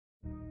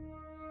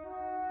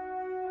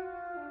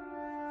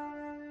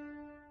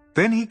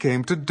Then he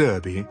came to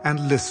Derbe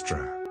and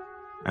Lystra.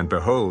 And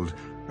behold,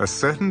 a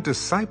certain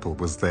disciple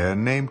was there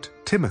named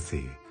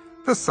Timothy,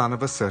 the son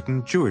of a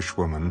certain Jewish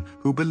woman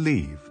who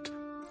believed.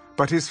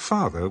 But his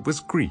father was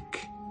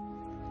Greek.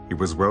 He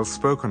was well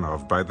spoken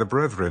of by the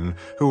brethren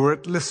who were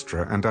at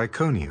Lystra and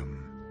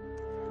Iconium.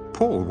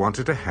 Paul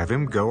wanted to have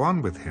him go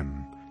on with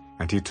him,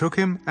 and he took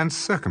him and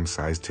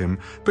circumcised him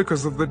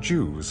because of the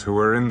Jews who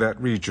were in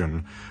that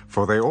region,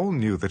 for they all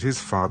knew that his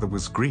father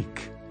was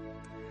Greek.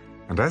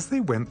 And as they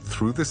went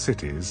through the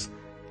cities,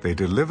 they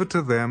delivered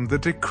to them the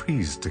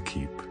decrees to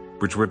keep,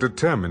 which were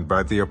determined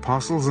by the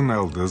apostles and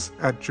elders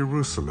at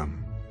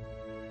Jerusalem.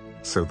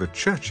 So the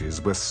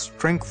churches were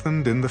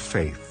strengthened in the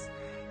faith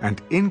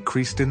and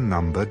increased in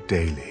number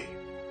daily.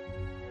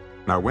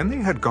 Now when they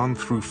had gone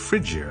through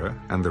Phrygia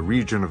and the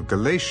region of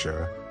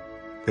Galatia,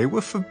 they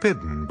were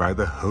forbidden by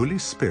the Holy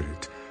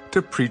Spirit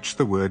to preach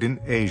the word in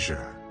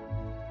Asia.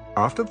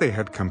 After they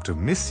had come to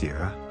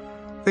Mysia,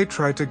 they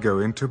tried to go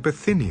into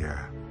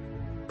Bithynia,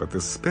 but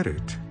the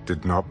Spirit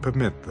did not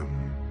permit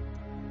them.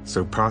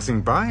 So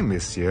passing by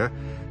Mysia,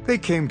 they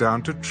came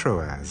down to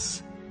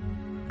Troas.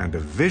 And a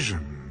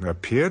vision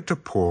appeared to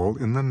Paul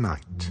in the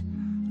night.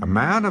 A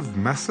man of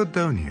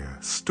Macedonia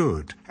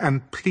stood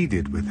and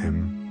pleaded with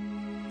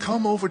him,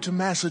 "Come over to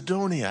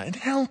Macedonia and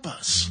help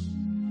us."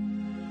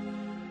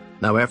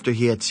 Now after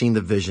he had seen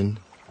the vision,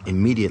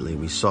 immediately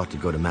we sought to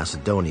go to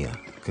Macedonia,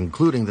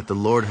 concluding that the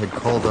Lord had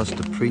called us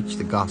to preach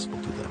the gospel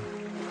to them.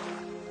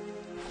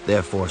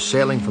 Therefore,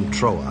 sailing from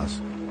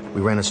Troas,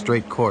 we ran a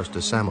straight course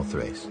to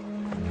Samothrace.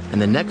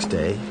 And the next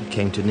day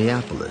came to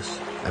Neapolis,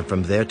 and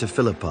from there to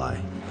Philippi,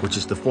 which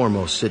is the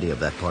foremost city of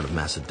that part of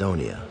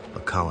Macedonia, a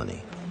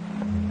colony.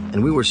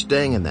 And we were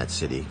staying in that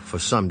city for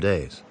some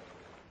days.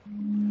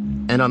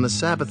 And on the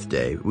Sabbath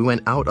day we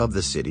went out of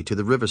the city to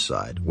the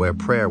riverside, where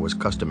prayer was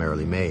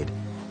customarily made,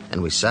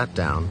 and we sat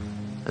down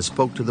and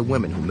spoke to the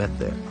women who met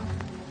there.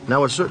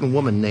 Now a certain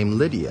woman named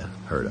Lydia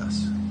heard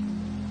us.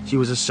 She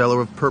was a seller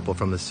of purple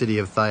from the city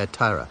of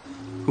Thyatira,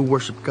 who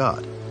worshipped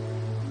God.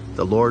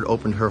 The Lord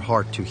opened her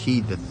heart to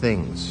heed the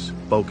things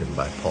spoken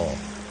by Paul.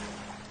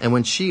 And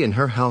when she and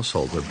her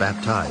household were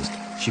baptized,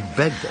 she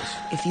begged us,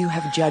 "If you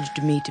have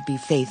judged me to be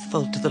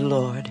faithful to the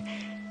Lord,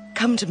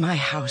 come to my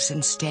house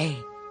and stay."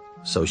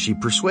 So she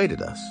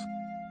persuaded us.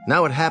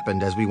 Now it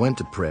happened as we went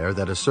to prayer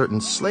that a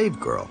certain slave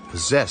girl,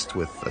 possessed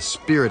with a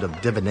spirit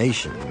of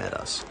divination, met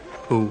us,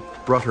 who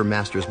brought her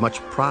masters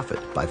much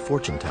profit by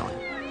fortune-telling.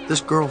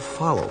 This girl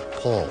followed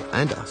Paul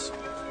and us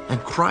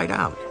and cried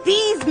out,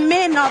 "These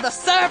men are the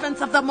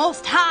servants of the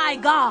Most High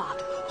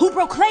God, who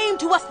proclaim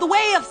to us the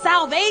way of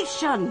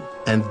salvation."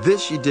 And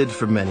this she did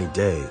for many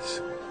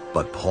days.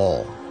 But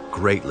Paul,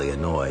 greatly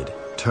annoyed,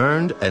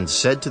 turned and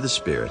said to the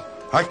spirit,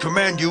 "I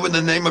command you in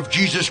the name of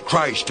Jesus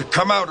Christ to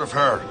come out of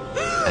her."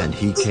 And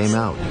he came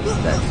out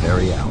that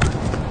very hour.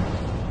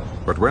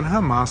 But when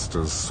her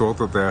masters saw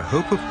that their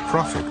hope of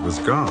profit was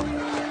gone,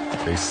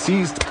 they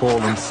seized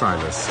Paul and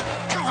Silas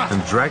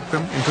and dragged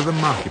them into the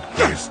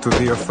marketplace to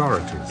the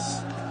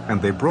authorities,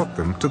 and they brought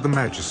them to the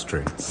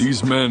magistrates.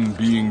 "These men,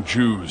 being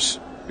Jews,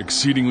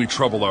 exceedingly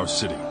trouble our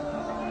city,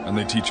 and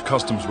they teach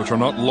customs which are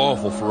not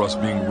lawful for us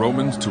being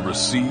Romans to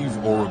receive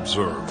or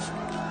observe."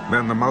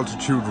 Then the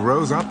multitude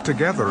rose up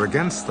together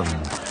against them,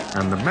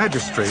 and the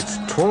magistrates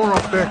tore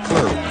off their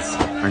clothes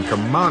and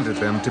commanded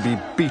them to be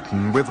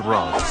beaten with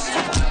rods.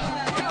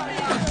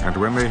 And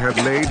when they had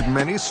laid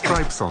many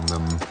stripes on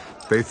them,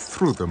 they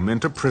threw them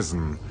into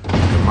prison,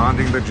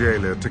 commanding the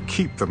jailer to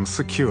keep them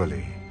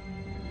securely.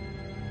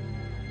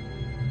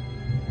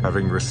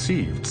 Having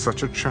received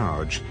such a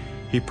charge,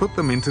 he put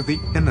them into the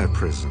inner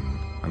prison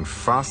and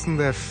fastened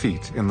their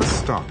feet in the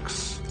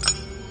stocks.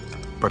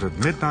 But at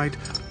midnight,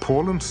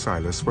 Paul and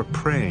Silas were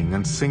praying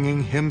and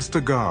singing hymns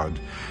to God,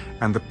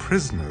 and the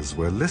prisoners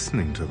were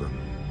listening to them.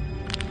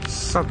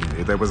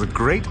 Suddenly there was a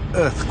great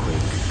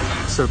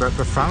earthquake, so that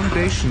the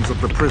foundations of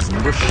the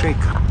prison were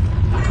shaken,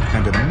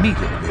 and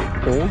immediately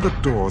all the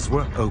doors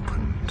were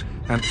opened,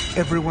 and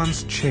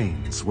everyone's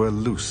chains were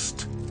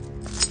loosed.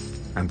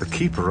 And the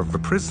keeper of the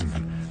prison,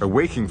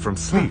 awaking from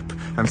sleep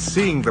and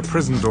seeing the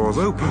prison doors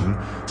open,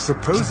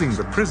 supposing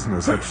the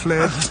prisoners had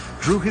fled,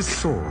 drew his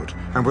sword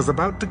and was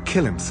about to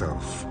kill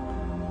himself.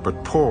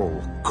 But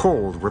Paul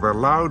called with a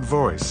loud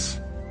voice,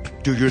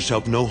 "Do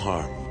yourself no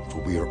harm,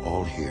 for we are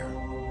all here."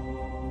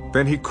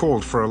 Then he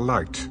called for a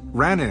light,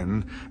 ran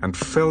in, and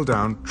fell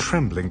down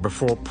trembling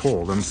before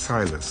Paul and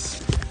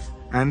Silas.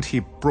 And he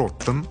brought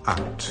them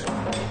out.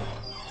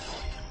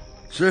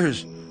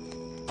 "Sirs,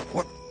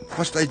 what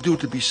must I do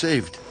to be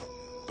saved?"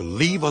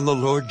 "Believe on the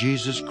Lord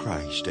Jesus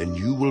Christ, and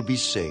you will be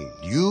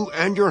saved, you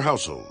and your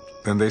household."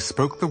 Then they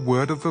spoke the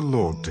word of the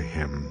Lord to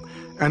him,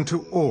 and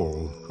to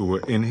all who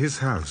were in his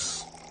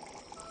house.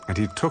 And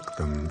he took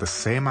them the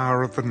same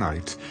hour of the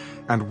night,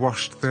 and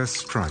washed their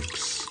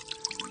stripes.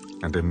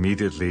 And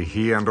immediately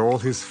he and all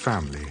his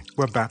family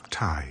were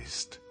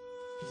baptized.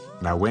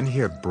 Now when he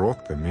had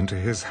brought them into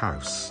his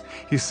house,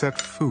 he set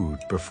food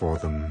before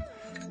them,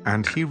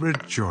 and he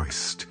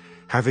rejoiced,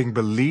 having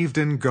believed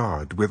in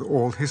God with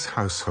all his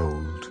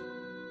household.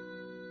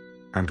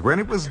 And when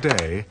it was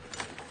day,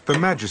 the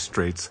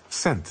magistrates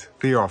sent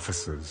the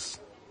officers.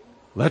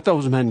 Let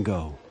those men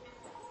go.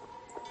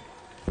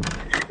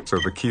 So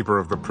the keeper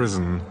of the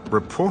prison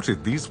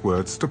reported these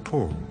words to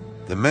Paul.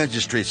 The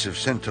magistrates have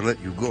sent to let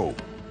you go.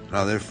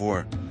 Now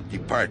therefore,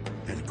 depart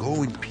and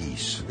go in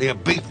peace. They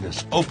have beaten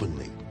us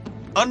openly,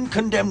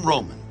 uncondemned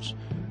Romans,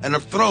 and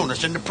have thrown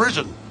us into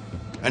prison.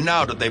 And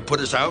now did they put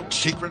us out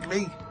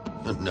secretly?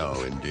 No,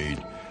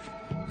 indeed.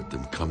 Let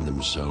them come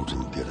themselves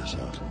and get us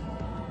out.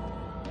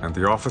 And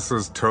the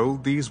officers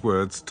told these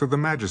words to the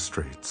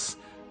magistrates,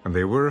 and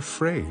they were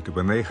afraid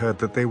when they heard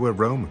that they were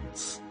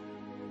Romans.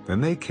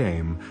 Then they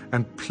came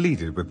and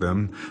pleaded with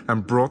them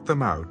and brought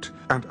them out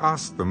and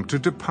asked them to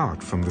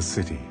depart from the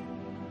city.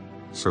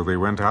 So they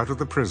went out of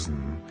the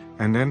prison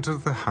and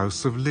entered the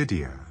house of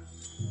Lydia.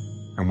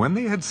 And when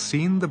they had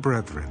seen the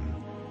brethren,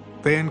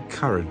 they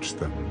encouraged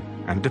them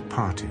and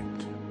departed.